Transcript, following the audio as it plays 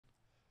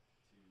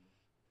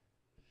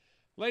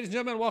Ladies and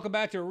gentlemen, welcome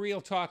back to Real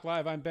Talk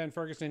Live. I'm Ben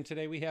Ferguson.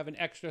 Today we have an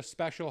extra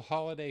special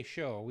holiday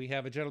show. We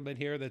have a gentleman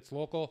here that's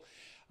local.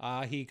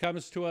 He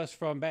comes to us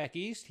from back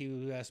east.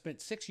 He spent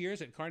 6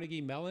 years at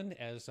Carnegie Mellon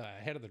as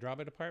head of the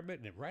drama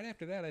department. And right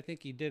after that, I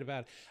think he did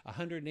about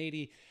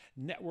 180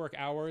 network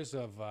hours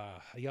of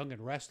Young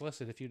and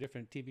Restless and a few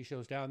different TV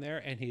shows down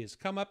there. And he has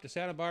come up to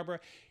Santa Barbara.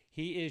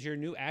 He is your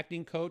new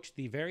acting coach,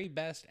 the very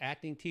best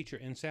acting teacher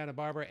in Santa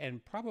Barbara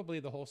and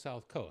probably the whole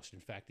South Coast. In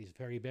fact, he's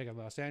very big in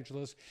Los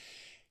Angeles.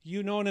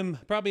 You've known him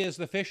probably as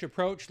the Fish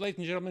approach. Ladies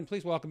and gentlemen,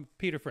 please welcome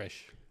Peter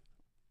Frisch.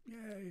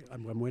 Yay.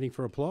 I'm waiting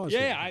for applause.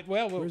 Yeah,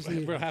 we'll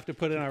have to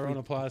put in our own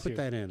applause Put here.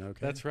 that in, okay?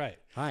 That's right.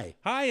 Hi.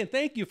 Hi, and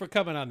thank you for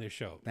coming on this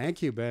show.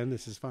 Thank you, Ben.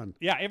 This is fun.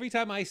 Yeah, every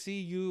time I see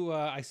you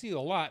a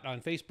lot on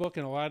Facebook,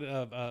 and a lot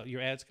of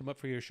your ads come up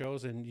for your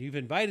shows, and you've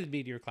invited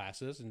me to your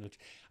classes, and which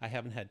I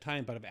haven't had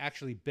time, but I've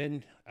actually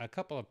been a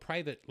couple of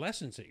private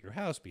lessons at your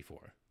house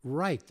before.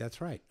 Right,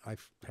 that's right. I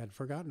had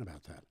forgotten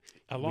about that.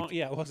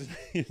 It wasn't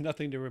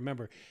nothing to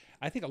remember.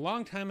 I think a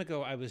long time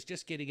ago, I was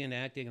just getting into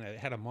acting, and I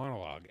had a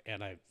monologue,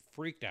 and I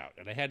freaked out,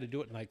 and I had to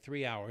do it in like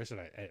 3 hours, and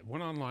I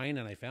went online,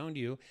 and I found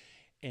you,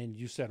 and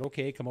you said,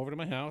 okay, come over to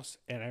my house,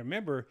 and I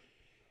remember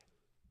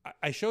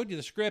I showed you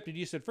the script, and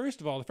you said,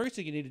 first of all, the first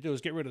thing you need to do is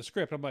get rid of the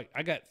script. I'm like,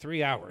 I got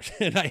 3 hours,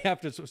 and I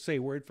have to say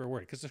word for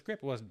word, because the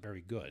script wasn't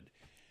very good.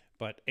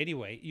 But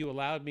anyway, you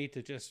allowed me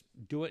to just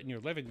do it in your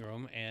living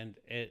room, and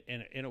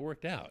it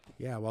worked out.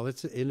 Yeah, well,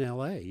 it's in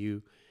L.A.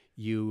 You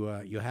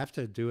have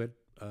to do it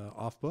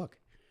off book,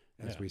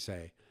 as we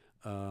say.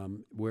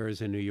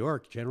 Whereas in New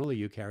York, generally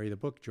you carry the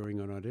book during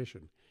an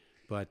audition.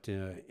 But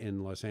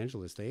in Los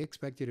Angeles, they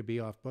expect you to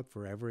be off book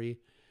for every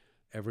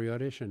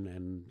audition,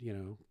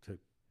 and to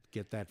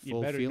get that full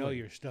You better feeling. know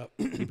your stuff.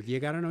 You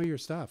got to know your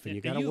stuff, and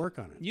you got to work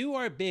on it. You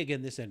are big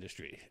in this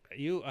industry.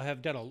 You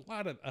have done a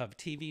lot of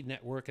TV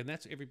network, and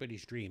that's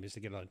everybody's dream, is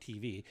to get on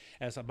TV.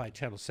 As on my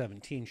Channel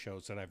 17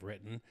 shows that I've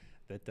written,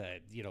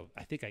 that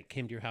I think I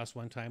came to your house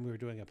one time. We were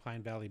doing a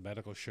Pine Valley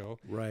medical show.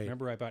 Right.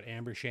 Remember about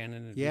Amber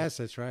Shannon? And Yes,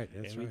 that's right.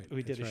 That's right.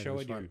 We did a show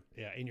in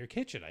in your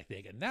kitchen, I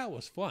think, and that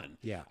was fun.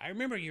 Yeah. I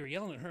remember you were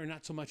yelling at her,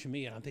 not so much at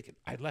me, and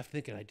I left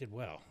thinking I did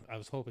well. I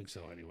was hoping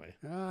so anyway.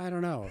 I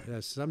don't know.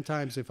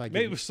 Sometimes if I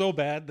Maybe it was so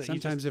bad that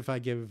sometimes if I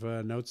give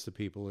notes to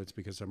people, it's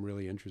because I'm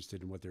really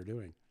interested in what they're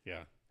doing. Yeah.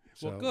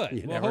 So Well, good.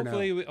 you Well, never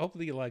know.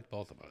 hopefully you liked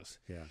both of us.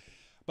 Yeah.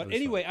 But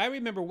anyway, I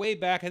remember way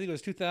back, I think it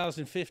was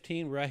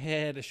 2015, where I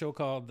had a show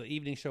called The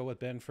Evening Show with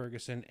Ben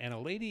Ferguson, and a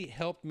lady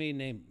helped me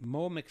named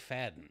Mo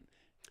McFadden.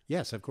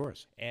 Yes, of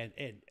course. And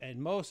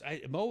Mo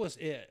was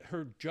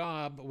her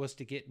job was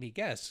to get me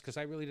guests, because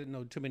I really didn't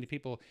know too many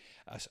people.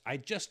 I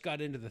just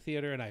got into the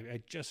theater, and I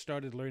just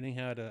started learning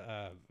how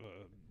to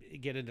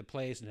get into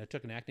plays, and I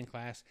took an acting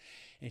class.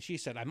 And she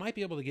said, I might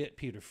be able to get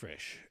Peter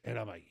Frisch. And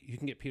I'm like, you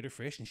can get Peter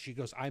Frisch? And she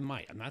goes, I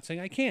might. I'm not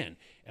saying I can.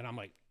 And I'm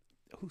like,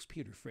 who's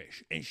Peter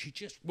Frisch? And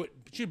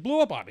she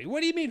blew up on me. What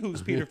do you mean,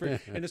 who's Peter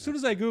Frisch? And as soon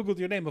as I Googled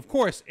your name, of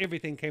course,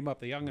 everything came up,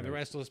 The Young and the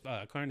Restless,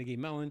 Carnegie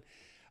Mellon.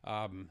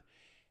 And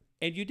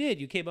you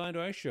did. You came onto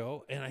our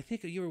show, and I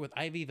think you were with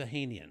Ivy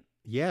Vahanian.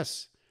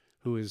 Yes,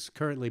 who is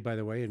currently, by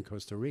the way, in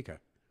Costa Rica.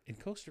 In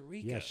Costa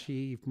Rica? Yes,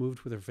 she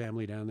moved with her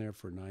family down there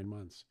for 9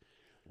 months.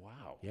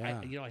 Wow.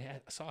 Yeah.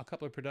 I saw a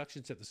couple of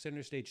productions at the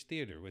Center Stage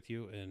Theater with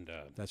you. And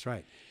That's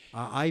right.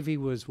 Ivy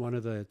was one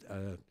of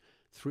the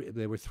three.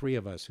 There were three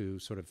of us who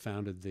sort of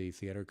founded the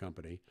theater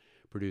company,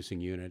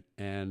 producing unit.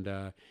 And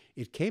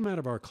it came out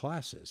of our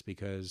classes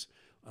because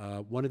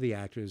one of the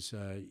actors,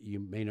 you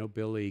may know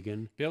Bill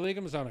Egan. Bill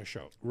Egan was on our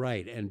show.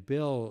 Right. And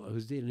Bill,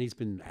 he's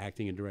been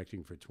acting and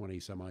directing for 20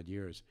 some odd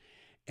years.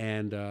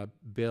 And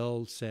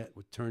Bill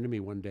turned to me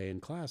one day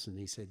in class, and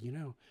he said,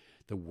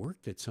 the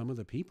work that some of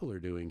the people are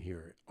doing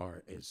here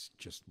is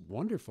just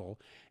wonderful,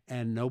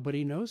 and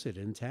nobody knows it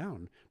in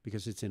town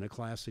because it's in a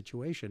class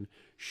situation.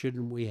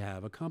 Shouldn't we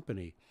have a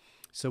company?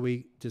 So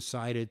we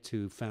decided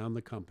to found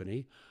the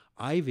company.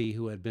 Ivy,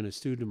 who had been a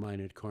student of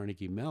mine at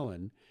Carnegie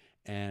Mellon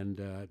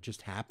and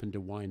just happened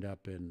to wind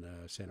up in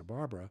Santa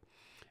Barbara.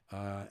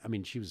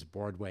 She was a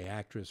Broadway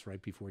actress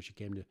right before she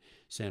came to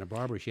Santa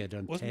Barbara. She had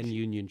done 10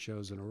 union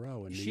shows in a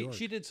row in New York.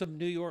 She did some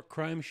New York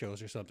crime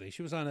shows or something.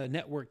 She was on a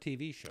network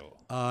TV show.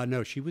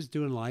 No, she was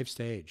doing live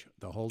stage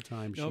the whole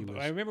time.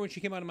 I remember when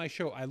she came on my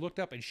show, I looked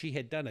up and she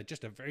had done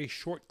just a very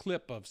short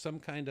clip of some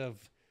kind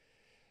of...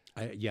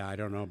 I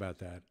don't know about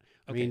that.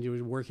 Okay. You're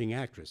a working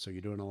actress, so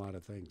you're doing a lot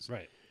of things.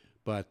 Right.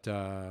 But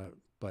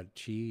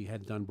she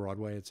had done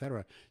Broadway, et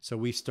cetera. So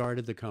we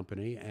started the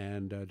company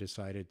and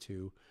decided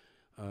to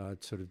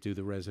sort of do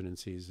the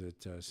residencies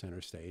at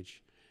Center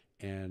Stage.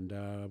 And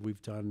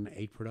we've done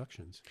 8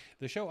 productions.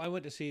 The show I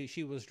went to see,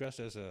 she was dressed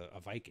as a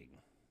Viking.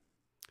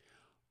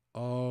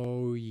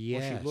 Oh,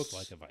 yes. Well, she looked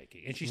like a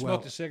Viking. And she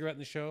smoked a cigarette in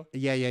the show?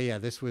 Yeah.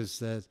 This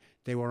was,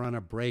 they were on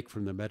a break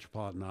from the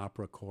Metropolitan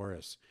Opera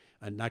chorus.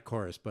 Not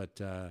chorus,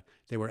 but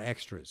they were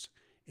extras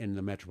in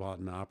the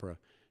Metropolitan Opera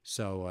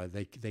So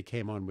they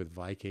came on with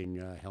Viking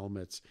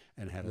helmets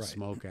and had a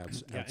smoke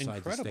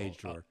outside the stage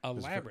door.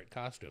 Elaborate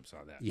costumes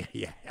on that.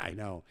 Yeah, I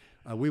know.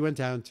 We went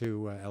down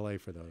to L.A.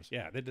 for those.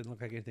 Yeah, that didn't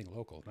look like anything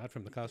local. Not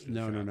from the costume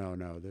No, shop.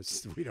 no.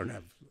 We don't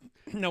have.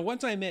 No,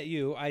 once I met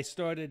you, I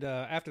started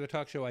after the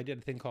talk show. I did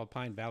a thing called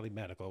Pine Valley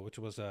Medical, which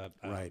was a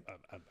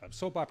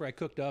soap opera I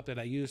cooked up, and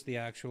I used the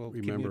actual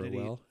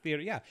community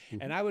theater. Yeah,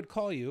 and I would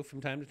call you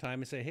from time to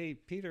time and say, "Hey,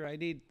 Peter, I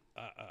need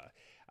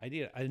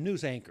a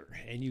news anchor,"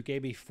 and you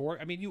gave me four.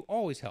 I mean, you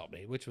always help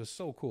me, which was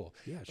so cool.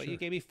 Yeah, but you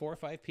gave me 4 or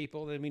 5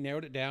 people, then we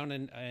narrowed it down,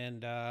 and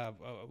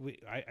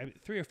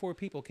 3 or 4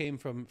 people came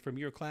from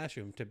your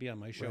classroom to be on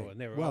my show, and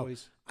they were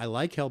always. I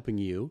like helping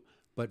you.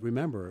 But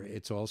remember,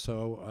 it's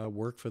also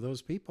work for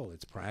those people.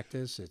 It's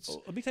practice.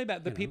 Let me tell you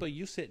about the people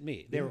you sent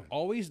me. They were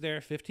always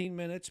there 15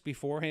 minutes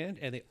beforehand,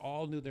 and they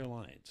all knew their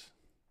lines.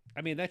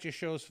 I mean, that just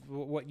shows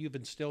what you've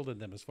instilled in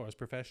them as far as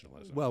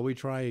professionalism. Well, we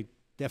try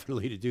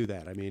definitely to do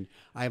that. I mean,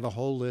 I have a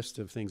whole list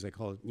of things I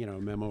call, a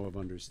memo of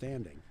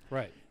understanding.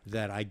 Right.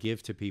 That I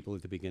give to people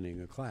at the beginning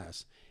of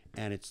class.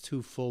 And it's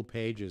 2 full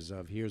pages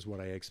of here's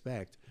what I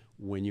expect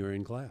when you're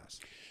in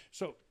class.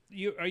 So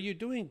you're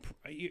doing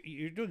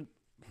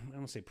I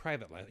don't say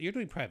private lessons. You're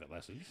doing private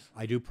lessons.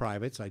 I do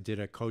privates. I did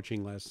a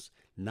coaching last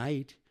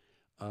night.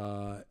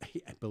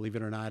 Believe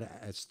it or not,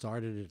 it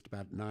started at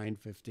about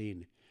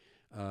 9:15.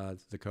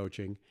 The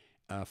coaching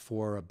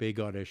for a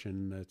big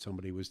audition that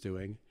somebody was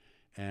doing,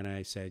 and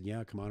I said,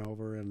 "Yeah, come on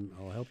over, and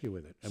I'll help you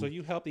with it." So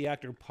you help the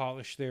actor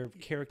polish their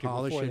character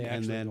before they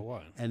actually go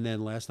on. And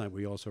then last night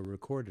we also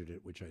recorded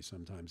it, which I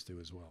sometimes do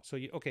as well. So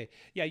you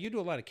do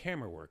a lot of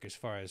camera work as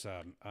far as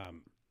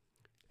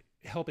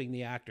helping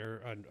the actor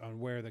on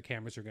where the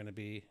cameras are going to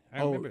be.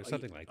 I remember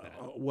something like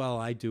that. Well,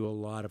 I do a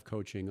lot of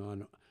coaching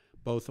on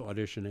both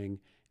auditioning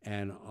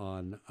and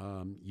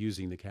on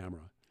using the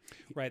camera.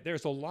 Right.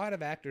 There's a lot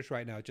of actors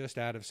right now just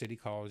out of City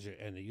College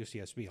and the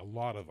UCSB, a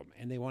lot of them,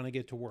 and they want to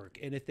get to work.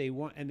 And if they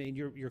want, I mean,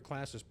 your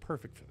class is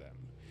perfect for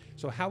them.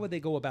 So how would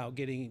they go about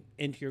getting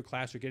into your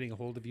class or getting a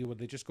hold of you? Would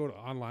they just go to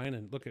online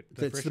and look at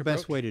the That's Frisch the approach?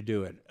 best way to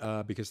do it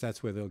because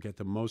that's where they'll get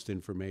the most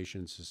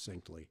information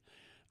succinctly.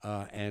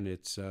 And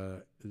it's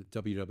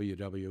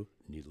www,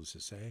 needless to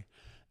say,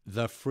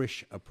 the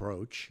Frisch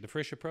approach. The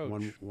Frisch approach.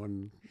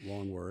 One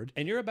long word.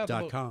 And you're about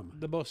 .com.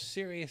 the most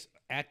serious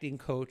acting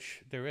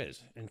coach there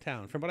is in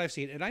town, from what I've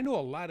seen. And I know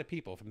a lot of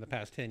people from the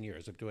past 10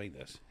 years of doing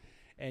this.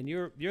 And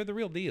you're the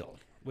real deal,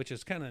 which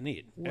is kind of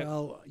neat.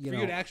 Well, for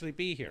you to actually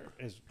be here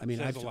is. I mean,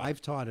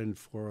 I've taught in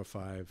 4 or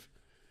 5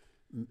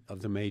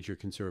 of the major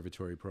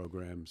conservatory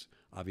programs.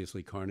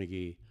 Obviously,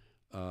 Carnegie,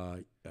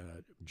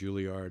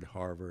 Juilliard,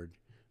 Harvard.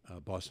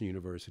 Boston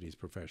University's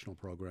professional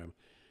program.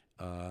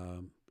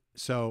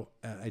 So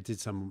I did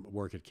some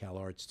work at Cal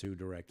Arts too,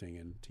 directing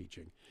and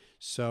teaching.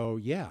 So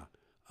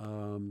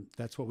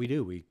that's what we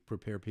do. We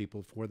prepare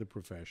people for the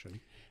profession.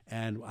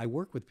 And I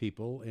work with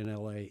people in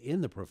LA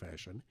in the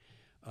profession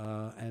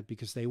and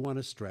because they want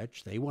to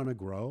stretch, they want to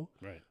grow.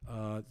 Right.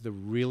 The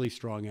really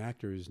strong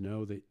actors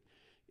know that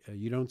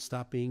you don't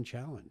stop being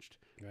challenged.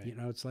 Right.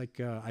 It's like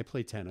I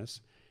play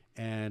tennis.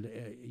 And,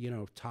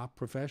 top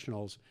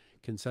professionals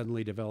can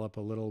suddenly develop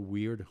a little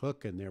weird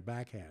hook in their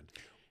backhand.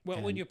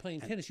 Well, when you're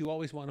playing tennis, you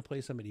always want to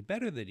play somebody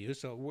better than you.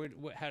 So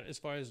as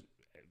far as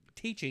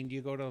teaching, do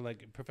you go to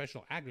like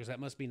professional actors? That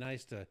must be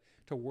nice to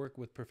work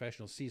with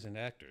professional seasoned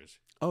actors.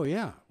 Oh,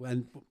 yeah.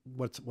 And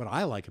what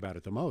I like about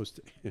it the most,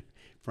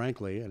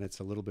 frankly, and it's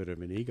a little bit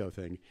of an ego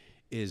thing,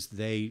 is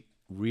they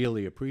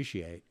really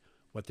appreciate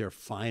what they're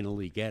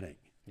finally getting.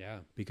 Yeah.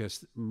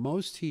 Because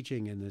most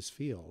teaching in this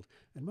field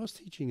and most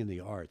teaching in the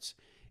arts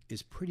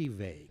is pretty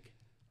vague.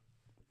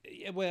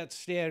 Yeah, well, it's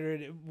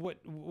standard.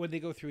 When they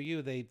go through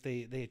you, they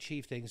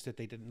achieve things that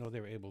they didn't know they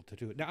were able to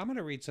do. Now, I'm going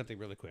to read something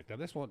really quick. Now,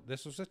 this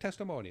was a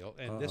testimonial,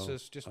 and this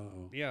is just,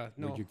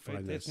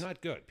 it's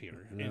not good,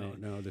 Peter.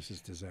 No, this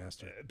is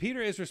disaster.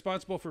 Peter is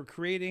responsible for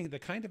creating the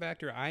kind of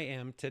actor I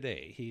am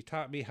today. He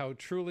taught me how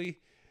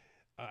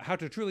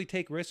to truly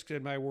take risks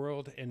in my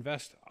world,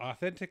 invest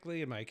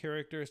authentically in my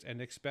characters,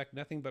 and expect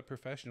nothing but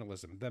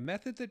professionalism. The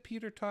method that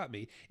Peter taught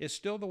me is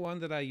still the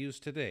one that I use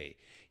today.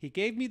 He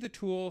gave me the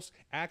tools,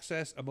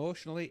 access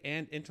emotionally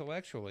and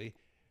intellectually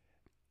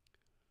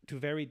to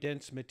very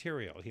dense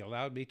material. He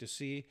allowed me to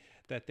see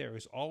that there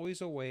is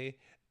always a way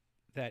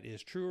that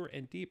is truer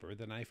and deeper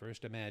than I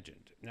first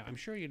imagined. Now, I'm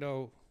sure you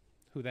know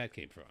who that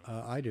came from.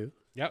 I do.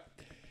 Yep.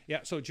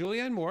 Yeah, so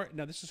Julianne Moore,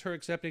 now this is her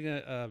accepting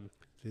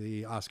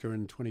the Oscar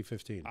in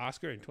 2015.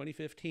 Oscar in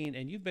 2015,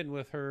 and you've been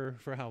with her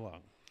for how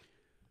long?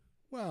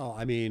 Well,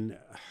 I mean,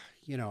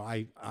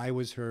 I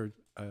was her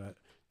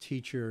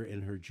teacher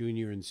in her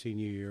junior and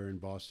senior year in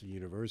Boston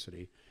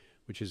University,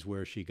 which is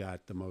where she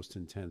got the most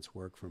intense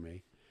work for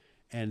me.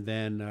 And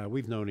then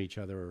we've known each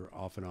other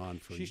off and on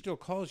for. She still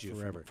calls you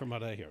forever. From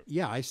what I hear.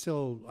 Yeah, I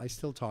still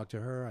talk to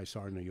her. I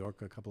saw her in New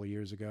York a couple of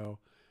years ago,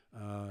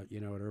 at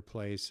her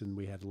place, and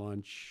we had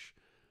lunch.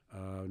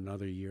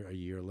 A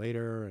year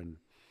later, and.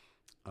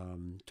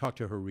 Talked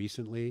to her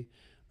recently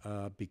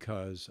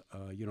because,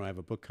 I have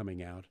a book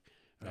coming out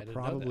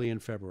probably in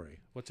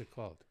February. What's it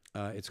called?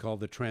 It's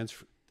called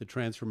The The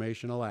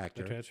Transformational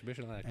Actor. The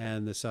Transformational Actor.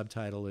 And the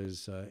subtitle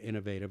is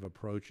Innovative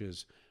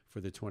Approaches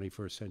for the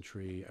 21st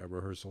Century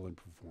Rehearsal and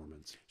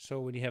Performance. So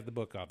when you have the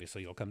book,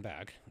 obviously, you'll come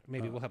back.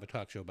 Maybe we'll have a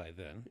talk show by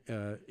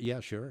then. Yeah,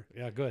 sure.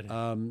 Yeah, good.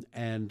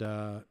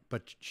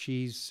 But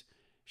she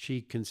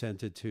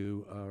consented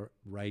to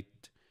write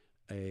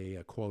a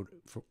quote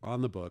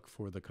on the book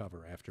for the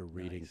cover after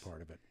reading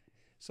part of it.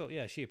 So,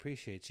 yeah, she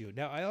appreciates you.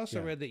 Now, I also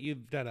read that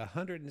you've done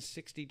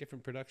 160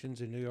 different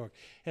productions in New York.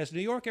 Has New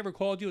York ever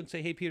called you and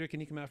say, hey, Peter, can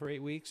you come out for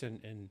 8 weeks?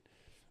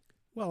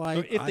 Well,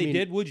 if they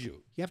did, would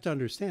you? You have to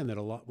understand that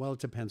a lot. Well, it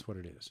depends what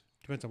it is.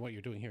 Depends on what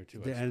you're doing here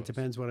too. And it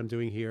depends what I'm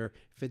doing here.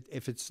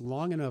 If it's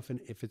long enough and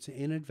if it's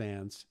in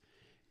advance,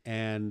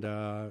 and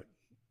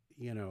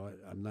you know,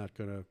 I'm not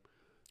gonna.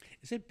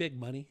 Is it big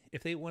money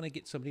if they want to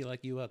get somebody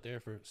like you out there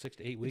for 6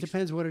 to 8 weeks? It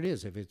depends what it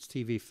is. If it's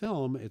TV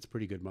film, it's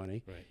pretty good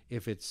money. Right.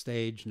 If it's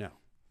stage, no.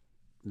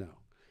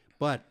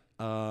 But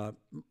a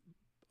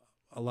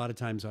lot of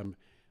times I'm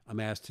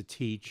asked to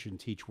teach and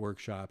teach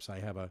workshops.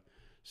 I have a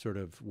sort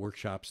of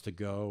workshops to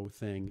go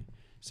thing.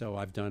 So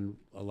I've done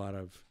a lot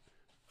of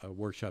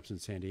workshops in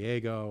San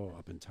Diego,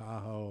 up in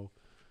Tahoe,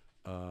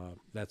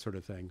 that sort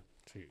of thing.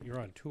 So you're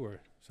on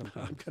tour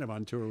sometimes. I'm kind of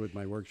on tour with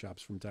my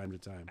workshops from time to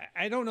time.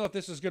 I don't know if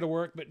this is going to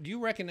work, but do you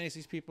recognize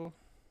these people?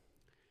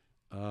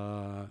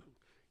 You're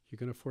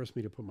going to force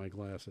me to put my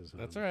glasses on.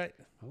 That's all right.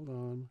 Hold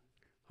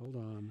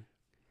on.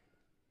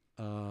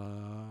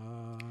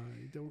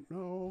 I don't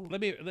know. Let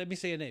me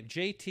say a name.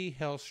 J.T.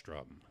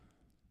 Hellstrom.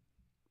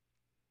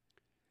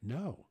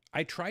 No.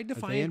 I tried to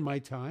find. They in my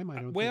time? I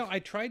don't. Well, I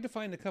tried to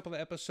find a couple of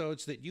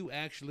episodes that you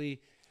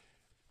actually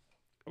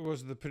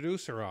was the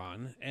producer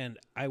on, and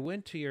I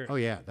went to your. Oh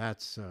yeah,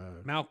 that's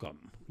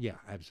Malcolm. Yeah,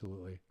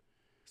 absolutely.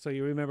 So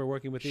you remember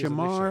working with these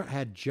Shamar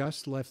had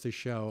just left the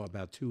show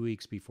about 2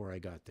 weeks before I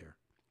got there.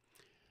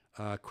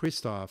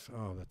 Christoph,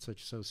 oh, that's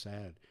so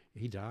sad.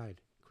 He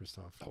died,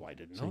 Christoph. Oh, I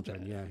didn't know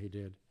that. Yeah, he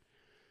did.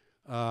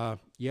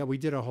 Yeah, we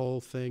did a whole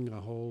thing,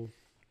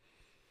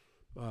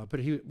 but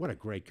what a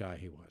great guy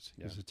he was.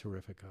 He was a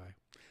terrific guy.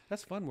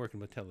 That's fun working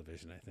with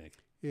television, I think.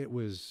 It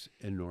was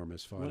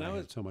enormous fun. When I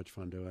had so much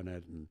fun doing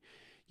it. And,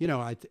 you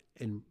know,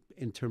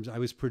 in terms, I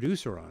was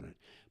producer on it.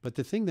 But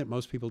the thing that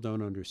most people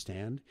don't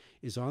understand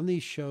is on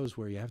these shows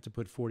where you have to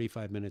put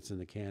 45 minutes in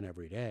the can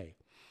every day,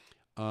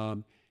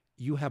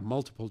 you have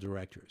multiple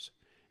directors.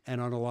 And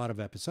on a lot of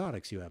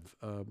episodics, you have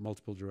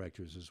multiple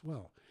directors as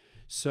well.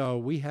 So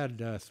we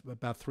had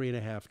about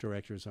 3.5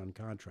 directors on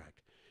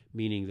contract,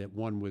 meaning that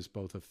one was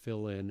both a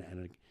fill-in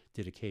and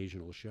did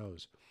occasional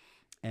shows.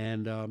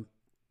 And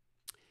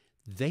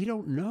they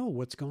don't know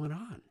what's going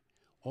on.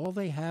 All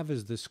they have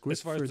is the script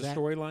as far as the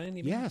storyline,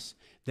 you mean? Yes.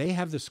 They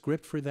have the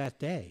script for that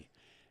day.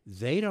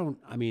 They don't,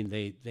 I mean,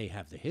 they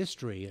have the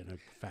history in a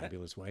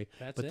fabulous way,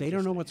 but they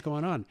don't know what's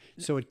going on.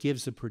 So it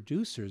gives the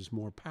producers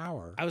more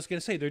power. I was going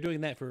to say, they're doing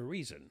that for a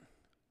reason.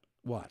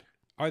 What?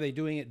 Are they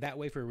doing it that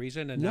way for a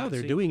reason? And no,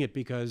 they're doing it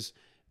because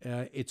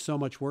it's so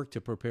much work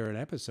to prepare an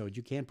episode.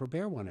 You can't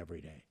prepare one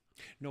every day.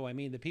 No, I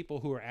mean the people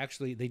who are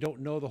actually, they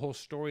don't know the whole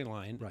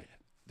storyline. Right.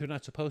 They're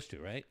not supposed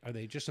to, right? Are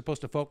they just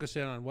supposed to focus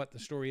in on what the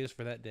story is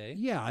for that day?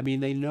 Yeah, I mean,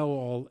 they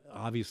know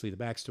obviously the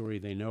backstory.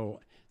 They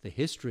know the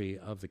history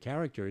of the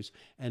characters,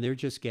 and they're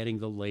just getting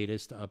the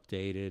latest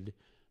updated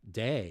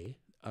day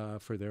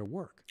for their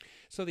work.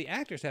 So the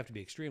actors have to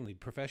be extremely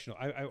professional.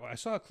 I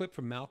saw a clip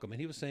from Malcolm, and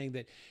he was saying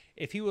that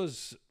if he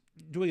was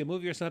doing a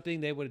movie or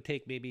something, they would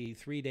take maybe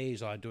 3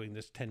 days on doing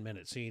this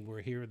 10-minute scene,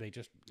 where here they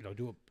just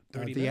do a 30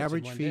 minutes. The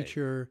average in one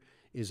feature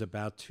is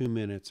about 2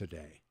 minutes a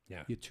day.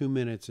 Yeah, 2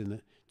 minutes in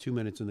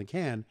the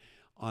can.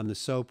 On the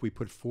soap, we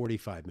put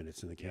 45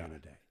 minutes in the can a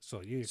day.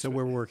 So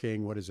we're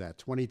working, what is that,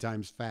 20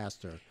 times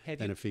faster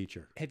than a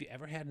feature. Have you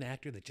ever had an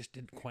actor that just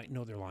didn't quite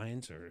know their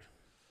lines? Or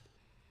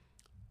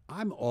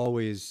I'm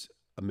always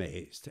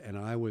amazed, and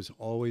I was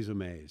always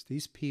amazed.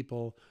 These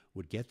people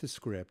would get the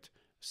script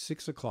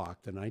 6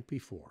 o'clock the night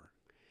before,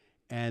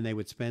 and they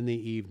would spend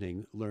the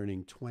evening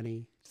learning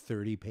 20,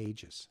 30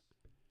 pages.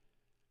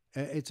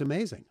 It's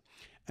amazing.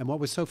 And what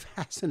was so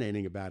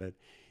fascinating about it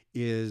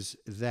is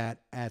that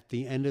at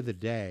the end of the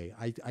day,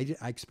 I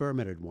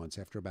experimented once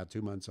after about 2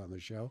 months on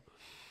the show,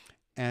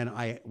 and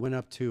I went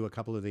up to a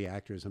couple of the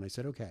actors and I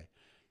said, okay,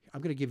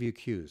 I'm going to give you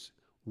cues.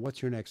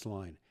 What's your next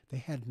line? They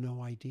had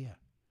no idea.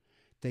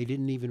 They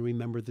didn't even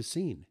remember the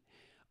scene.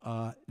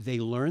 They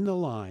learn the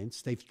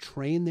lines. They've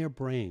trained their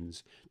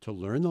brains to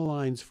learn the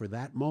lines for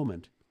that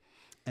moment,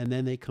 and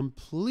then they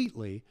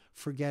completely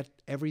forget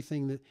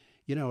everything that,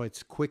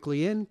 it's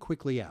quickly in,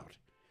 quickly out.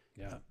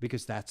 Yeah,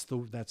 because that's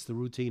the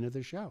routine of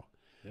the show.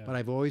 Yeah. But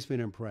I've always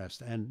been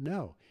impressed. And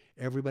no,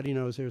 everybody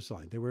knows their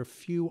line. There were a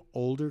few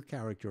older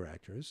character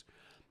actors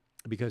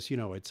because,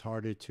 it's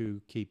harder to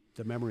keep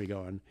the memory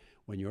going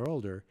when you're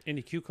older.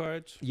 Any cue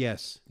cards?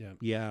 Yes.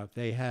 Yeah,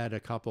 they had a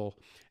couple.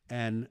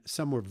 And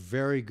some were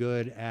very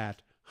good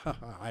at,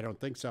 I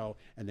don't think so.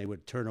 And they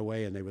would turn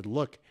away and they would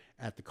look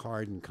at the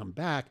card and come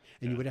back.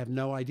 And you would have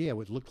no idea. It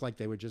would look like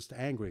they were just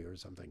angry or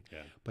something.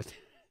 Yeah. But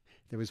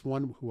there was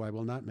one who I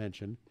will not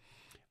mention,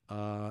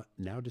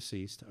 now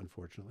deceased,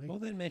 unfortunately. Well,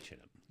 then mention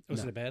him.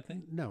 Was it a bad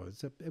thing? No,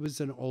 it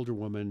was an older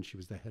woman. She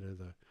was the head of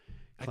the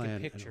I clan.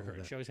 can picture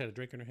her. She always had a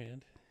drink in her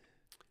hand.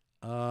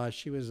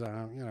 She was,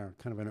 kind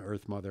of an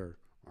Earth Mother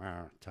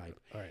type.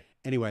 All right.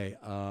 Anyway,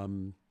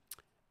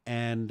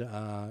 and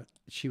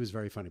she was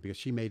very funny because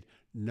she made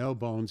no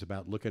bones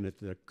about looking at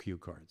the cue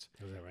cards.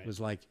 Was that right? It was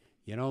like,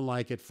 you don't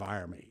like it,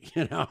 fire me,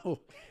 you know?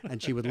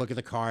 And she would look at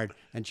the card,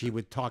 and she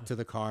would talk to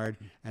the card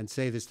and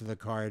say this to the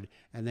card,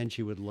 and then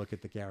she would look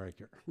at the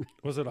character.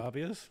 Was it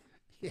obvious?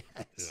 Yes.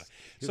 Yeah.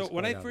 It So was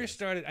when I quite first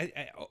started,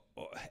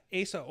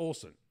 Asa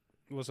Olson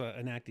was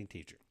an acting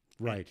teacher.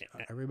 Right.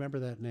 I remember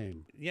that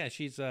name. Yeah,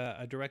 she's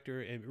a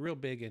director, and real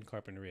big in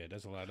Carpinteria.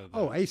 Does a lot of.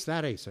 Oh, Ace.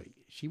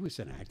 She was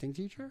an acting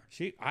teacher?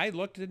 I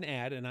looked at an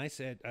ad and I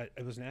said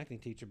I was an acting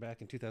teacher back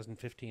in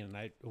 2015, and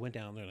I went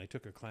down there and I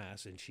took her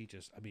class, and she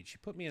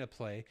put me in a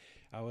play.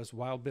 I was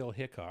Wild Bill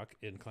Hickok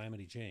in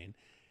Calamity Jane,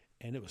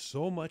 and it was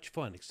so much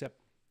fun. Except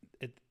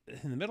in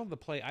the middle of the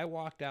play, I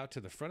walked out to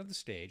the front of the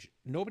stage.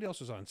 Nobody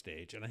else was on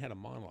stage, and I had a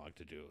monologue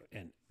to do.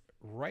 And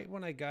right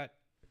when I got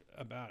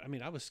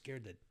I was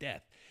scared to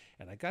death.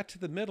 And I got to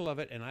the middle of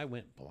it, and I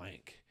went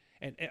blank.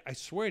 And I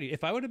swear to you,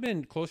 if I would have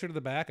been closer to the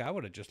back, I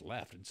would have just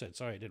left and said,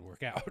 sorry, it didn't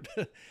work out.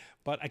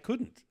 But I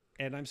couldn't.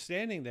 And I'm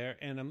standing there,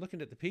 and I'm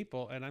looking at the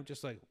people, and I'm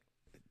just like,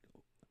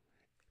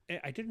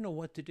 I didn't know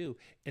what to do.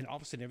 And all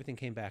of a sudden, everything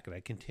came back, and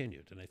I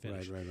continued, and I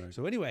finished. Right.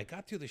 So anyway, I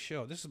got through the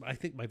show. This is, I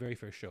think, my very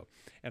first show.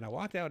 And I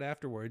walked out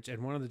afterwards,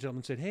 and one of the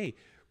gentlemen said, hey,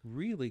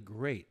 really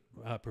great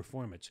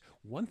performance.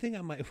 One thing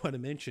I might want to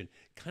mention,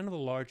 kind of a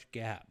large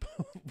gap.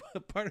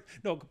 kind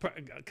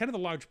of a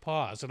large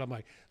pause. And I'm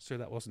like, sir,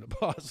 that wasn't a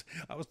pause.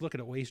 I was looking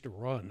at ways to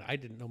run. I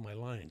didn't know my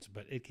lines,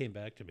 but it came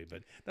back to me.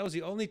 But that was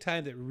the only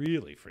time that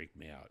really freaked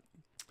me out.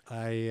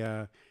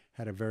 I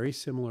had a very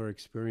similar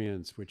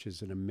experience, which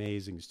is an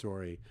amazing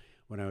story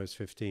when I was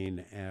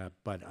 15,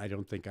 but I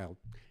don't think I'll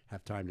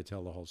have time to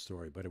tell the whole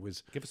story. But it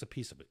was... Give us a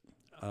piece of it.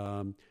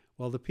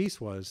 Well, the piece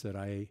was that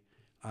I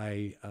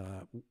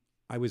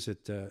was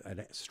at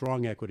a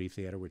Strong Equity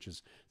Theater, which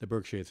is the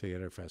Berkshire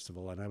Theater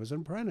Festival, and I was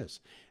an apprentice.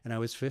 And I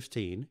was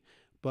 15,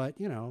 but,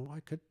 I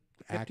could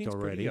act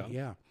already.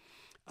 Yeah.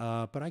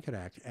 But I could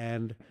act.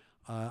 And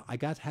I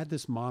had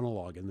this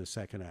monologue in the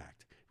second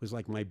act. It was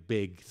like my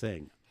big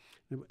thing.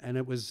 And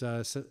it was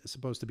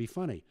supposed to be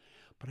funny.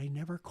 But I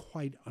never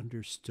quite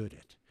understood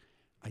it.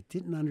 I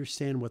didn't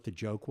understand what the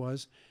joke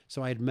was,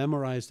 so I had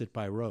memorized it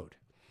by rote.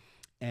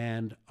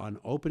 And on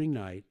opening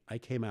night, I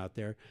came out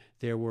there.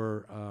 There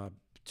were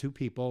two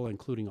people,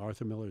 including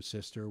Arthur Miller's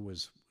sister,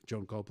 was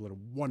Joan Copeland,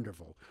 a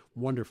wonderful,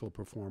 wonderful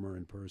performer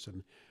in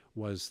person,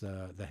 was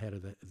the head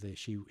of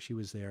she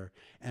was there.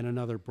 And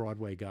another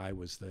Broadway guy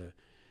was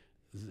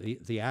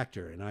the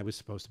actor, and I was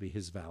supposed to be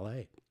his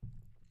valet.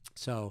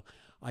 So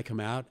I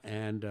come out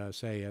and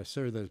say,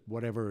 sir, the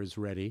whatever is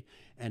ready.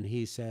 And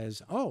he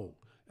says, oh,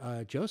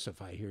 Joseph,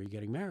 I hear you're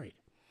getting married.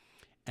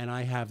 And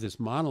I have this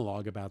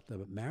monologue about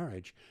the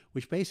marriage,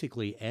 which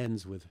basically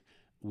ends with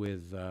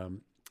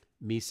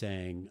me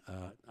saying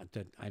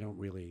that I don't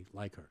really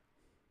like her.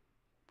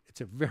 It's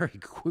a very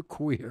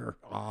queer,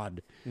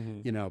 odd,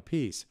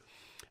 piece.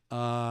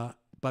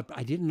 But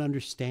I didn't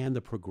understand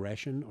the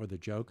progression or the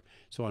joke.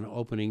 So on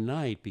opening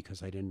night,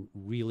 because I didn't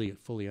really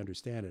fully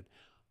understand it,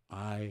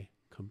 I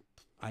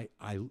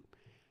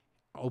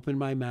opened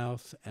my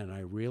mouth and I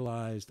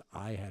realized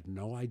I had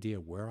no idea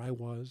where I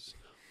was,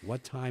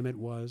 what time it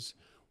was,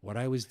 what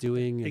I was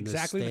doing in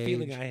exactly the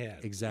feeling I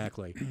had.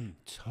 Exactly.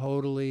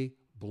 Totally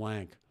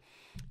blank.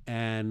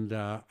 And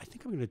I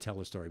think I'm going to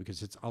tell a story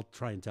because I'll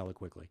try and tell it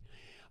quickly.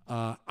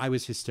 I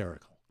was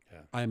hysterical. Yeah.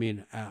 I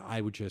mean,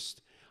 I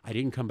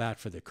didn't come back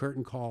for the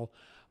curtain call.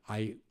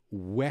 I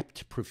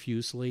wept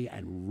profusely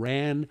and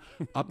ran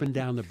up and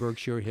down the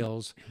Berkshire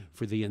Hills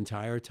for the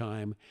entire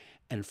time.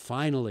 And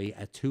finally,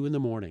 at 2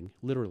 a.m,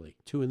 literally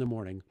 2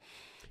 a.m,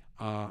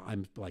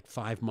 I'm like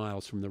 5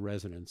 miles from the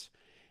residence.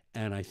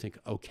 And I think,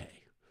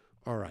 okay,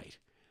 all right,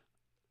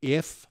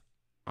 if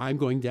I'm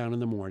going down in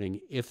the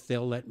morning, if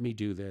they'll let me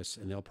do this,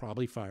 and they'll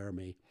probably fire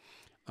me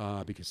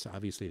because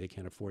obviously they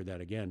can't afford that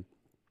again,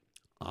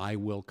 I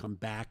will come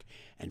back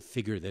and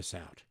figure this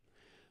out.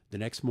 The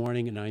next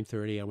morning at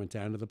 9:30, I went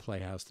down to the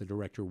Playhouse. The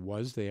director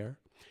was there,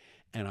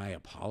 and I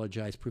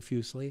apologized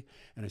profusely.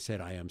 And I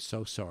said, I am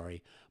so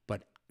sorry,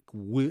 but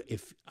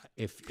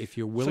if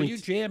you're willing... So you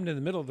jammed in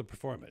the middle of the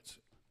performance.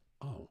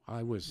 Oh,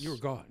 I was... You were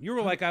gone. You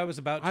were like I was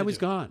about to I was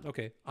gone.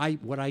 Okay.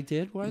 What I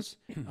did was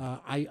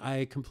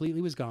I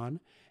completely was gone.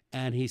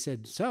 And he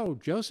said, so,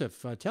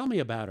 Joseph, tell me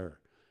about her.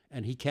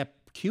 And he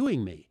kept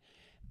cueing me.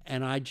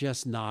 And I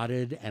just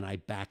nodded, and I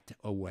backed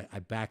away. I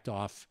backed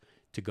off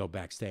to go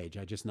backstage.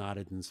 I just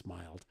nodded and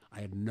smiled. I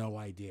had no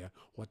idea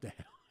what the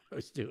hell I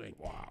was doing.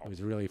 Wow. It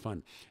was really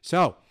fun.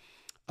 So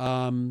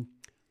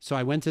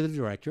I went to the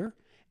director,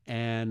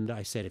 and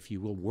I said, if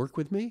you will work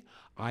with me,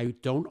 I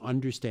don't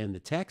understand the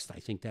text. I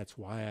think that's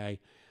why I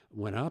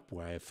went up,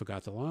 why I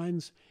forgot the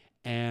lines,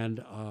 and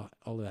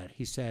all of that.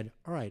 He said,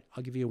 all right,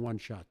 I'll give you one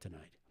shot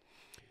tonight.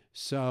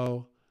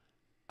 So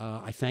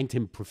I thanked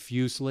him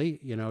profusely.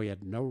 He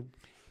had no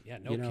Yeah,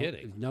 no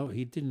kidding. No,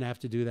 he didn't have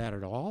to do that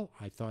at all.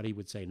 I thought he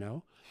would say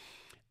no.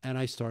 And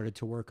I started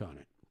to work on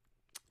it.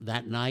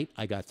 That night,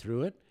 I got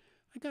through it.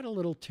 I got a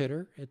little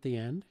titter at the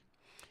end,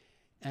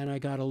 and I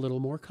got a little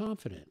more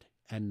confident.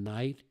 And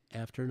night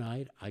after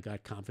night, I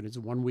got confidence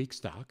in 1 week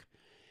stock.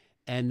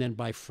 And then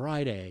by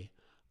Friday,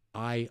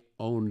 I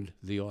owned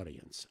the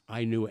audience.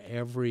 I knew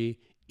every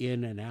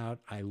in and out.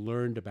 I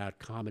learned about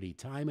comedy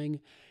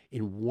timing.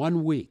 In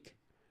 1 week,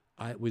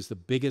 it was the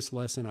biggest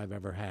lesson I've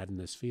ever had in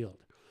this field.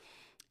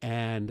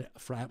 And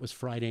it was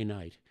Friday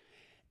night.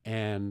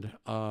 And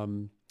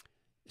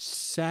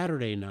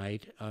Saturday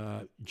night,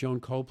 Joan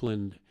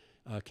Copeland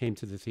came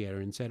to the theater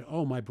and said,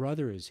 "Oh, my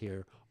brother is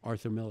here,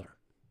 Arthur Miller.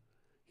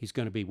 He's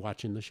going to be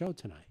watching the show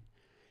tonight."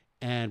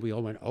 And we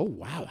all went, "Oh,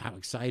 wow, how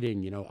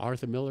exciting."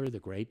 Arthur Miller, the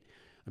great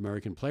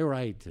American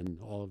playwright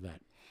and all of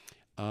that.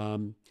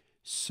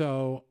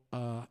 So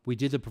we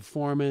did the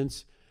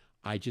performance.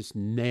 I just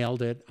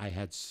nailed it. I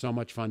had so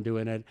much fun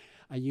doing it.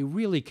 You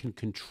really can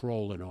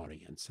control an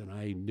audience. And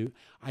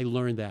I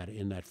learned that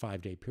in that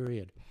 5-day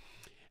period.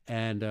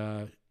 And,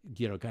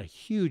 got a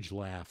huge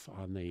laugh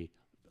on the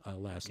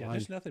last line.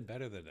 There's nothing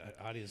better than an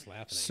audience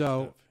laughing at So,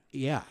 your stuff.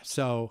 yeah.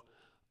 So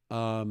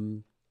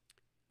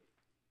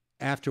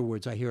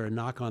afterwards, I hear a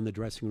knock on the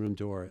dressing room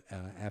door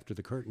after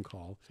the curtain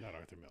call. It's not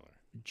Arthur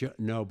Miller.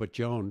 No, but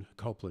Joan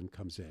Copeland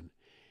comes in.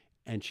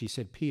 And she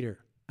said, "Peter,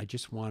 I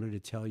just wanted to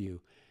tell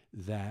you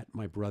that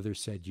my brother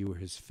said you were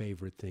his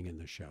favorite thing in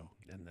the show."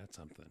 And that's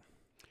something.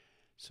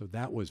 So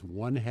that was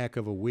one heck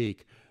of a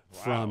week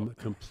from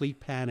complete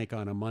panic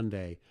on a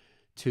Monday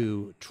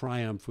to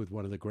triumph with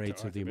one of the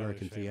greats of the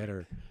American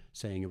theater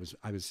saying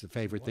I was the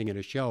favorite thing in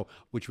a show,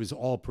 which was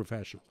all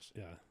professionals.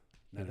 Yeah.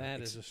 Now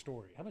that is a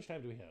story. How much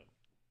time do we have?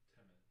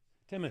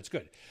 10 minutes.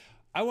 Good.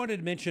 I wanted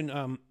to mention,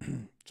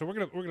 so we're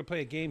gonna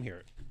play a game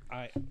here.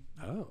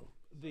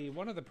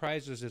 One of the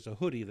prizes is a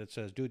hoodie that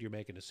says, "Dude, you're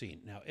making a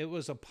scene." Now, it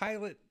was a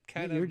pilot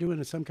kind of... You're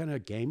doing some kind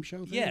of game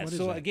show thing? Yeah, What is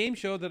so that? a game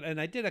show and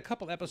I did a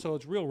couple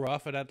episodes real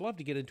rough, and I'd love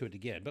to get into it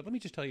again. But let me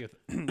just tell you,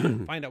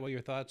 find out what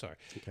your thoughts are.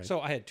 Okay.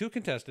 So I had 2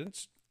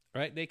 contestants,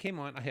 right? They came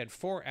on. I had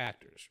 4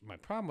 actors. My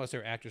problem was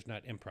they're actors,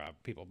 not improv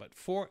people, but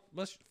 4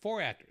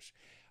 actors.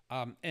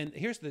 And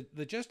here's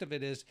the gist of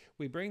it is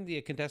we bring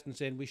the contestants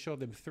in, we show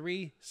them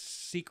 3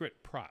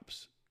 secret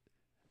props.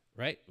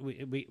 Right?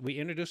 We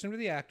introduce them to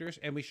the actors,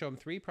 and we show them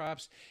 3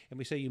 props, and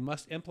we say, you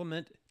must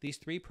implement these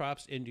 3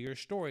 props into your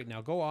story. Now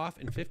go off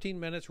in 15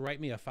 minutes, write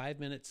me a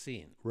 5-minute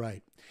scene.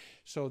 Right.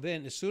 So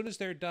then as soon as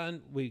they're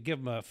done, we give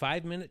them a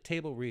 5-minute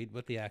table read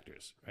with the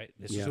actors, right?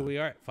 This is who we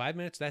are. 5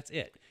 minutes, that's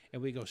it.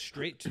 And we go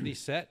straight to the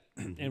set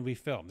and we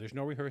film. There's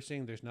no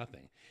rehearsing, there's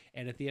nothing.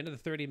 And at the end of the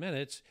 30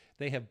 minutes,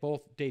 they have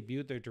both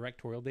debuted their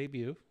directorial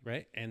debut,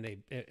 right? And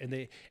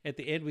they at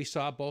the end we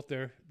saw both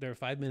their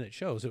 5-minute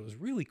shows. It was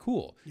really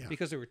cool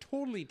because they were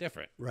totally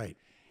different. Right.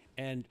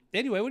 And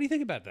anyway, what do you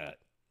think about that?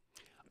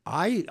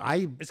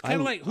 It's kind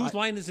of like whose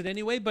line is it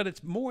anyway, but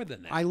it's more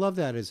than that. I love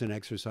that as an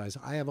exercise.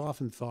 I have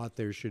often thought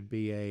there should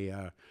be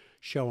a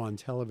show on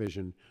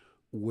television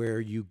where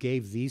you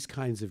gave these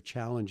kinds of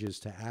challenges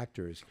to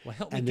actors. Well,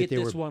 help me get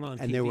this one on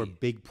TV. And there were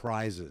big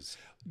prizes.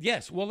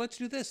 Yes. Well, let's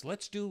do this.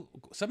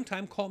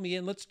 Sometime call me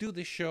in. Let's do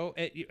this show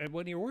at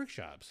one of your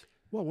workshops.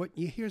 Well,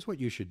 here's what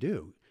you should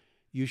do.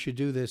 You should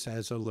do this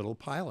as a little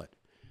pilot.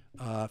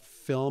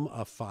 Film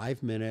a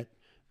 5-minute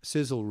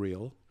sizzle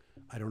reel.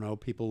 I don't know,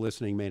 people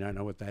listening may not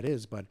know what that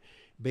is, but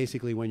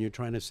basically when you're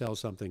trying to sell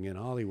something in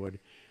Hollywood,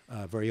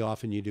 very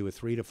often you do a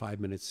 3 to 5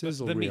 minute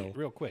sizzle reel.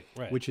 Real quick,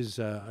 right. Which is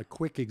a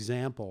quick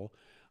example,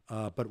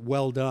 but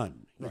well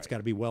done. Right. It's got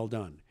to be well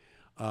done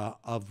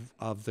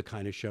of the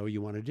kind of show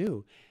you want to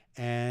do.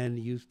 And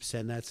you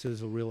send that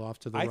sizzle reel off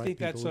to the right people. I think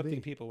that's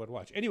something people would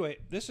watch. Anyway,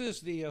 this is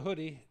the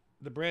hoodie,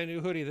 the brand new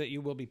hoodie that you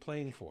will be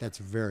playing for. That's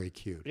very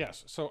cute.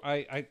 Yes. So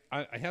I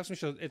have some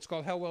shows. It's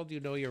called How Well Do You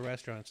Know Your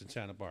Restaurants in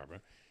Santa Barbara?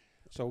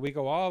 So we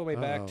go all the way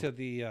back to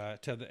the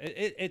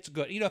it's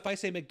good. If I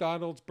say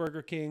McDonald's,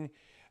 Burger King,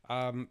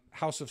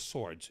 House of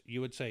Swords, you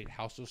would say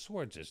House of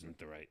Swords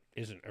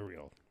isn't a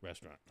real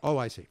restaurant. Oh,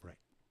 I see. Right.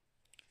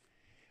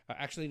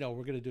 Actually, no,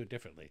 we're going to do it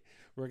differently.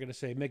 We're going to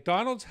say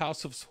McDonald's,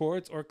 House of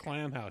Swords, or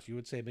Clam House. You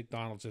would say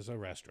McDonald's is a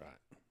restaurant.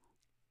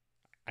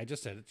 I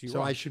just said it to you. So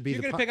wrong. I should be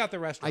You're going to pick out the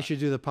restaurant. I should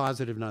do the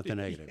positive, not the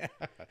negative.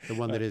 The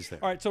one that is there.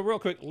 All right. So real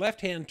quick,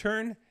 left-hand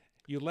turn.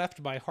 You left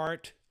my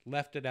heart,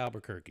 left at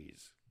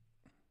Albuquerque's.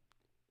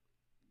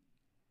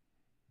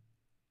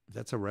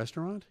 That's a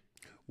restaurant?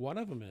 One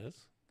of them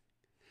is.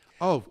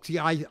 Oh, see,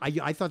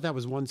 I thought that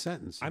was one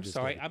sentence. I'm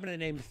sorry. I'm going to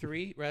name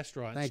 3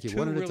 restaurants. Thank you. 2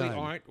 one at really a time.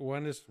 aren't.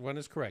 One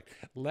is correct.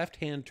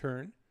 Left-hand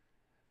turn.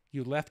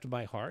 You left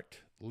my heart.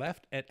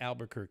 Left at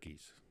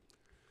Albuquerque's.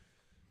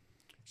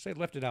 Say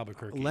left at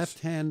Albuquerque's.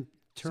 Left-hand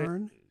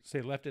turn?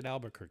 Say left at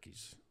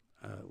Albuquerque's.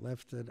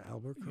 Left at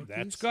Albuquerque's?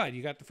 That's good.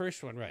 You got the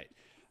first one right.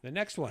 The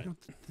next one. I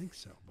don't think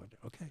so, but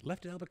okay.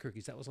 Left at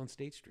Albuquerque's. That was on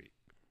State Street.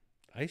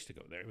 I used to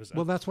go there. It was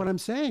well, that's what I'm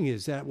saying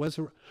is that was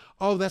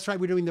oh, that's right.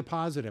 We're doing the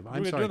positive.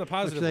 I'm sorry. Doing the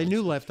positive. I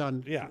knew left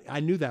on. Yeah. I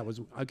knew that was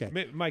okay.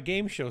 My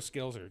game show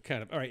skills are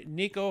kind of all right.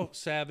 Nico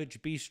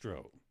Savage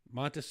Bistro.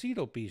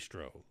 Montecito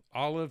Bistro,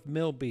 Olive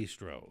Mill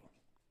Bistro.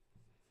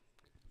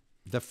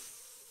 The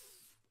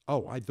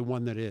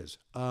one that is.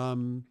 Let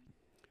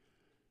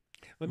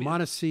me,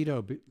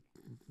 Montecito,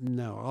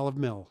 no, Olive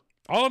Mill.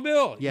 Olive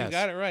Mill. Yes. You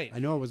got it right. I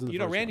know it wasn't the You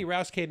know, first Randy one.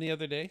 Rouse came the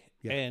other day,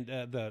 Yeah. and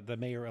the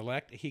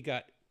mayor-elect, he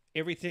got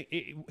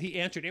everything. He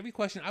answered every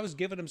question. I was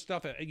giving him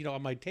stuff,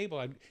 on my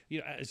table.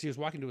 As he was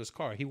walking to his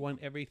car, he won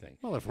everything.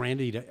 Well, if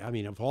Randy, I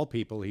mean, of all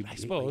people, I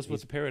suppose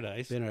with the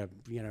Paradise. been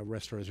a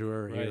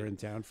restaurateur Right. here in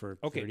town for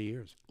 30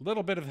 years.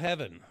 Little Bit of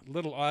Heaven,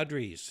 Little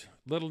Audrey's,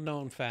 little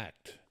known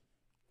fact.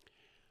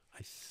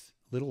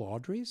 Little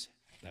Audrey's?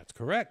 That's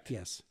correct.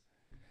 Yes.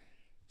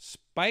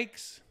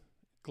 Spike's,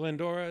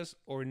 Glendora's,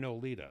 or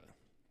Nolita.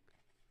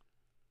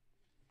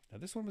 Now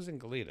this one was in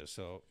Goleta,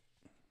 so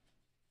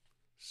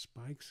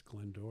Spike's,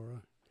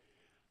 Glendora.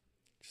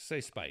 just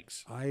say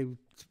Spike's. I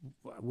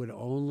would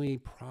only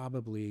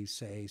probably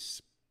say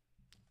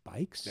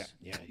Spike's.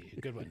 Yeah,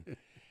 good one.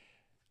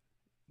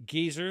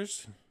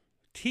 Geezers,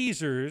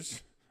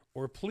 Teasers,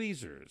 or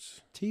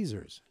Pleasers.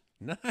 Teasers.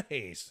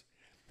 Nice.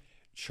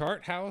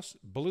 Chart House,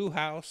 Blue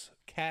House,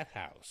 Cat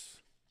House.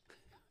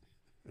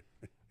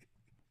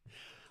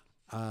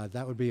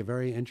 That would be a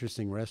very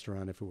interesting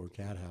restaurant if it were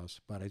Cat House,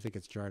 but I think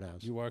it's Chart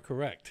House. You are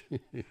correct.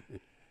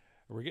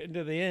 We're getting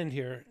to the end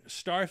here.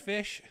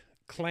 Starfish,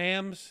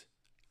 clams,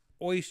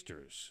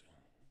 oysters.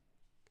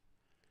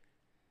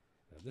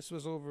 Now, this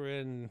was over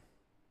in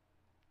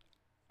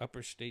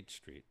Upper State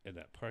Street in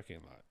that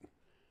parking lot.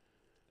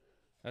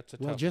 That's a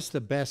tough Well, just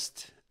the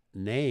best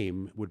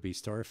name would be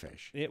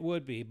Starfish. It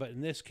would be, but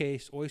in this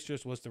case,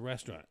 Oysters was the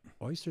restaurant.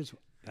 Oysters.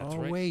 That's oh,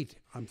 right. wait.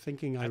 I'm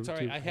thinking That's all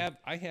right.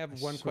 I have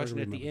one sort question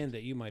of at the remember. end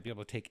that you might be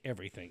able to take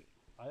everything.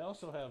 I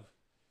also have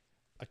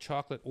a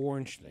chocolate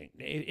orange thing.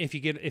 If you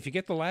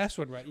get the last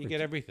one right, you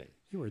get everything.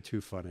 You were too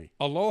funny.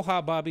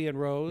 Aloha Bobby and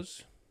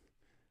Rose,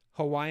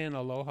 Hawaiian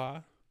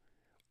Aloha,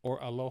 or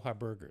Aloha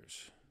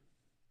Burgers.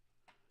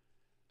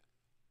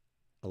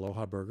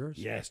 Aloha Burgers?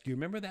 Yes. Do you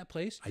remember that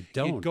place? I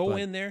don't, You'd go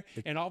but in there,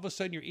 and all of a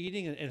sudden you're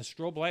eating, and a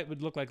strobe light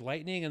would look like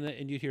lightning,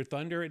 and you'd hear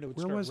thunder, and it would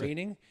Where start was it?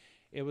 raining.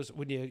 It was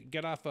when you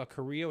get off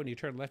Carrillo and you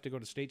turn left to go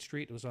to State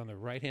Street. It was on the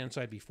right-hand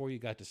side before you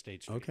got to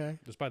State Street. Okay.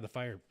 It was by the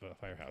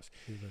firehouse.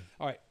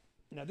 All right.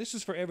 Now, this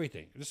is for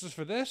everything. This is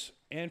for this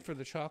and for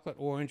the chocolate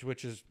orange,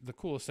 which is the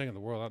coolest thing in the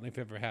world. I don't know if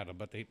you've ever had them,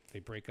 but they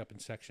break up in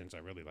sections. I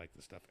really like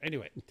this stuff.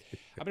 Anyway,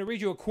 I'm going to read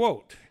you a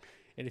quote.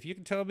 And if you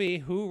can tell me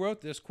who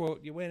wrote this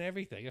quote, you win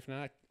everything. If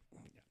not,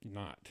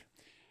 not.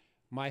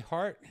 My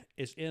heart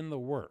is in the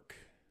work.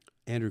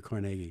 Andrew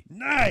Carnegie.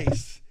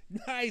 Nice.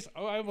 Nice.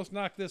 Oh, I almost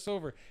knocked this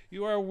over.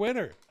 You are a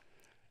winner.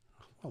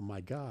 Oh, my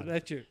God.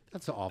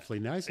 That's awfully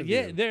nice of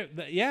yeah, you.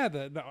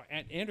 the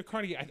Andrew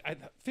Carnegie,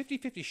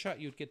 50-50 shot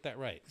you'd get that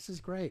right. This is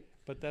great.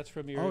 But that's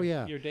from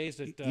your days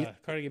at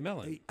Carnegie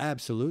Mellon.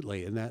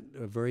 Absolutely, and that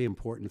a very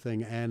important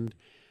thing. And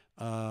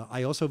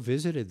I also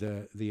visited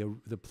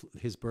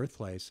his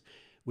birthplace,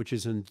 which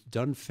is in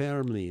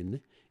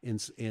Dunfermline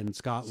in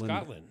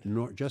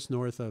Scotland, just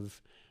north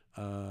of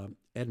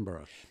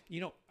Edinburgh.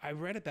 I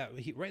read about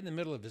right in the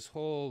middle of his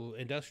whole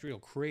industrial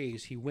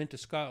craze. He went to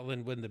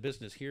Scotland when the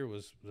business here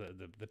was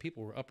the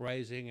people were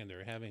uprising and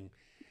they're having.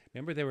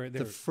 Remember they were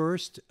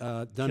first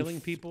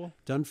killing people.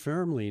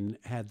 Dunfermline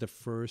had the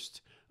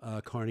first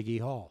Carnegie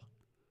Hall.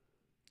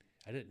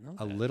 I didn't know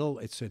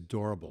that. It's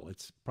adorable.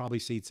 It's probably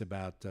seats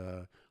about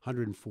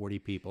 140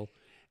 people,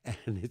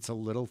 and it's a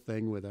little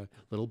thing with a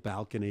little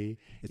balcony.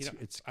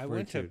 I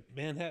went to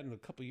Manhattan a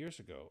couple years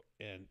ago,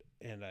 and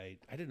I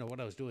didn't know what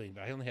I was doing,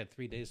 but I only had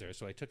 3 days there,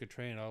 so I took a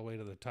train all the way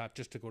to the top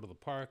just to go to the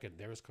park, and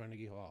there was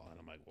Carnegie Hall, and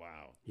I'm like,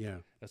 wow, yeah,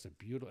 that's a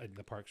beautiful. And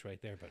the park's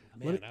right there, but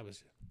man,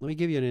 Let me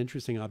give you an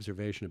interesting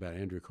observation about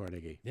Andrew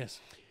Carnegie. Yes.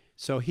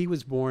 So he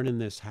was born in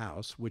this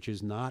house, which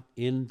is not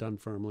in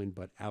Dunfermline,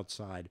 but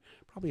outside,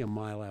 probably a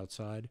mile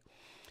outside.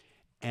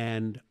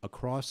 And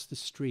across the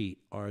street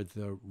are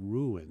the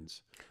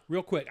ruins.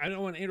 Real quick, I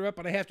don't want to interrupt,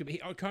 but I have to.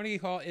 Carnegie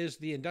Hall is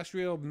the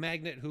industrial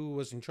magnate who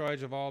was in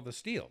charge of all the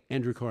steel.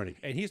 Andrew Carnegie.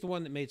 And he's the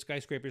one that made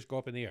skyscrapers go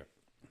up in the air.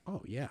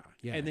 Oh, yeah,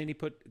 yeah. And then he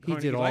put He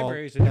Carnegie did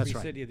libraries in every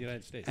right. city of the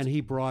United States. And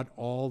he brought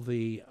all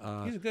the...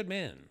 he's a good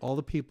man. all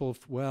the people,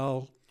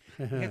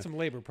 He had some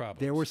labor problems.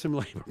 there were some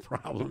labor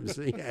problems,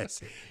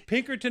 yes.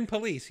 Pinkerton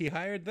Police, he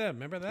hired them.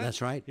 Remember that?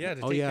 That's right. Yeah.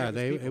 To Oh, take yeah, care of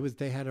his people.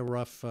 they had a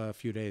rough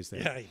few days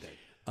there. Yeah, he did.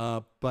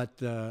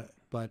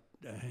 But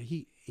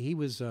he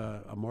was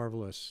a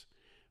marvelous.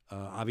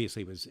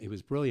 Obviously, he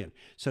was brilliant.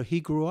 So he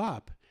grew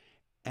up,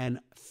 and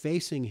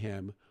facing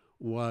him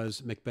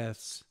was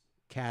Macbeth's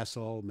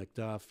castle,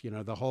 Macduff.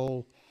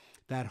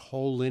 That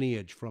whole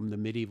lineage from the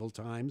medieval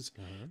times.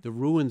 The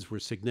ruins were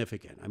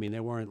significant. I mean, they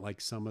weren't like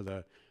some of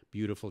the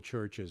beautiful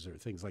churches or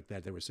things like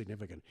that. They were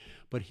significant.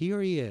 But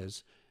here he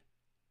is,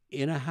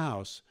 in a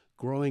house,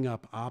 growing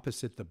up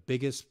opposite the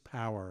biggest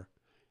power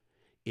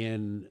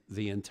in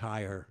the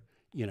entire,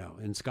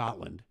 in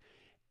Scotland.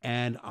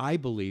 And I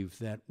believe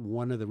that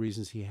one of the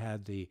reasons he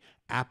had the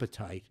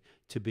appetite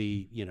to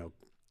be,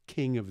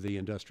 king of the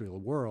industrial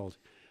world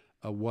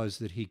was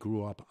that he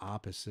grew up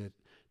opposite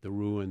the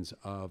ruins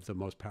of the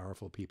most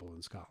powerful people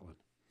in Scotland.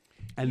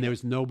 and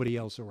there's nobody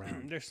else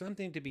around. There's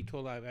something to be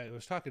told. I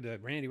was talking to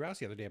Randy Rouse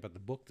the other day about the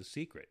book The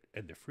Secret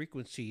and the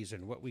frequencies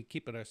and what we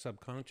keep in our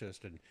subconscious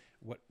and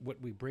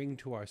what we bring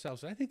to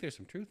ourselves. And I think there's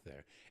some truth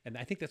there. And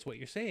I think that's what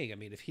you're saying. I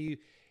mean, if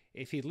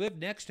he lived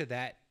next to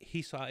that,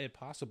 he saw it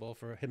possible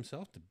for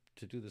himself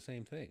to do the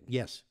same thing.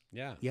 Yes.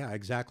 Yeah. Yeah,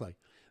 exactly.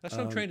 That's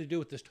what I'm trying to do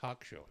with this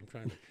talk show. I'm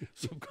trying to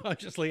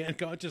subconsciously and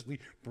consciously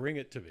bring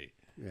it to me.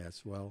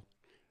 Yes, well,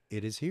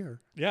 it is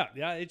here. Yeah,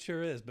 it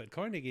sure is. But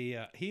Carnegie,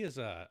 he is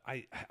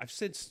I've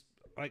since,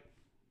 like,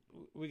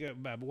 we got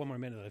about one more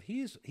minute left.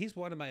 He's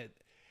one of my.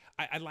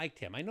 I liked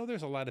him. I know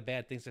there's a lot of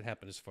bad things that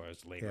happen as far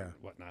as labor and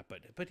whatnot,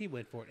 but he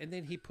went for it, and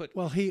then he put.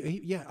 Well,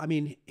 I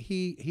mean,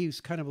 he's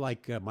kind of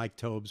like Mike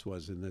Tobes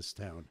was in this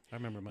town. I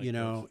remember Mike. You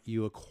know,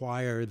 you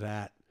acquire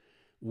that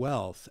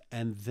wealth,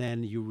 and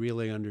then you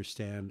really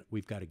understand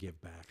we've got to give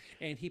back.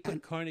 And he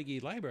put Carnegie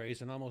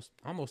libraries in almost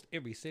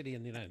every city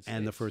in the United States.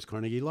 And the first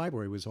Carnegie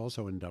Library was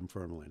also in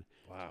Dunfermline.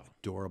 Wow.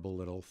 Adorable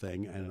little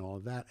thing and all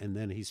of that. And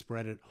then he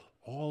spread it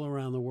all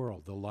around the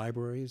world. The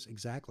libraries,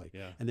 exactly.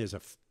 Yeah. And there's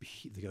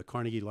the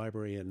Carnegie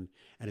Library, and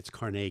it's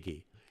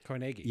Carnegie.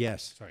 Carnegie.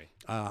 Yes. Sorry.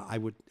 I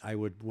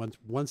would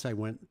once I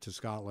went to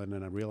Scotland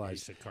and I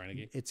realized. You said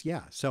Carnegie? It's,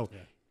 yeah. So,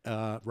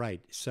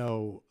 right.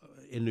 So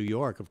in New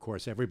York, of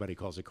course, everybody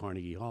calls it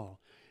Carnegie Hall.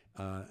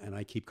 And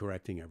I keep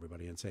correcting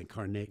everybody and saying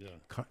Carnegie.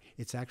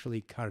 It's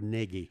actually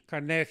Carnegie.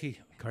 Carnegie.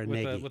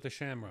 Carnegie. With the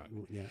shamrock.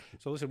 Yeah.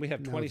 So listen, we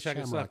have 20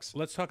 seconds left.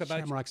 Let's talk about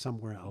Shamrock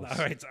somewhere else.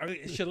 All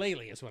right,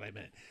 shillelagh is what I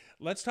meant.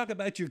 Let's talk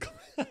about your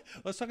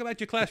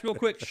class real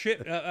quick.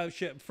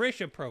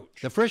 Frisch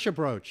approach. The Frisch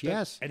approach,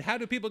 yes. And how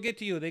do people get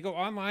to you? They go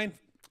online.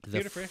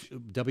 Peter Frisch.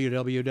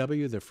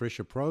 www. The Frisch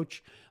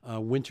approach.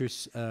 Winter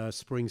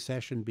spring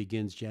session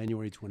begins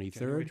January 23rd.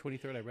 January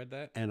 23rd. I read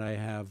that. And I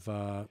have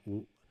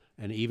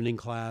an evening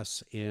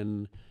class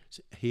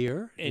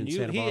here in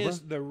Santa Barbara. He is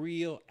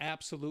the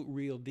absolute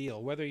real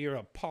deal. Whether you're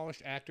a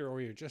polished actor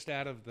or you're just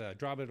out of the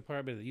drama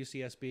department of the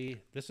UCSB,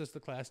 this is the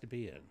class to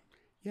be in.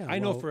 Yeah, I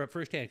know for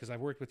firsthand because I've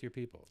worked with your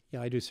people.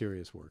 Yeah, I do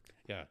serious work.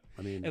 Yeah,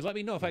 I mean, and let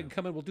me know if I can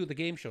come in. We'll do the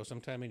game show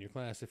sometime in your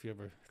class if you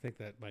ever think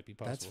that might be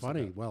possible. That's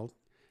funny. Sometime. Well,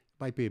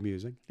 might be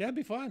amusing. Yeah, it'd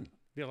be fun.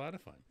 Be a lot of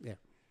fun. Yeah.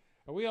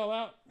 Are we all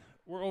out?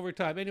 We're over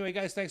time. Anyway,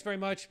 guys, thanks very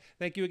much.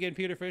 Thank you again,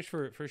 Peter Frisch,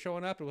 for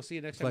showing up, and we'll see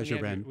you next time. Pleasure,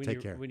 Ben.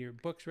 Take care. When your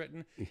book's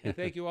written. And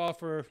thank you all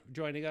for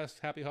joining us.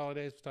 Happy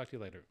holidays. We'll talk to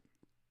you later.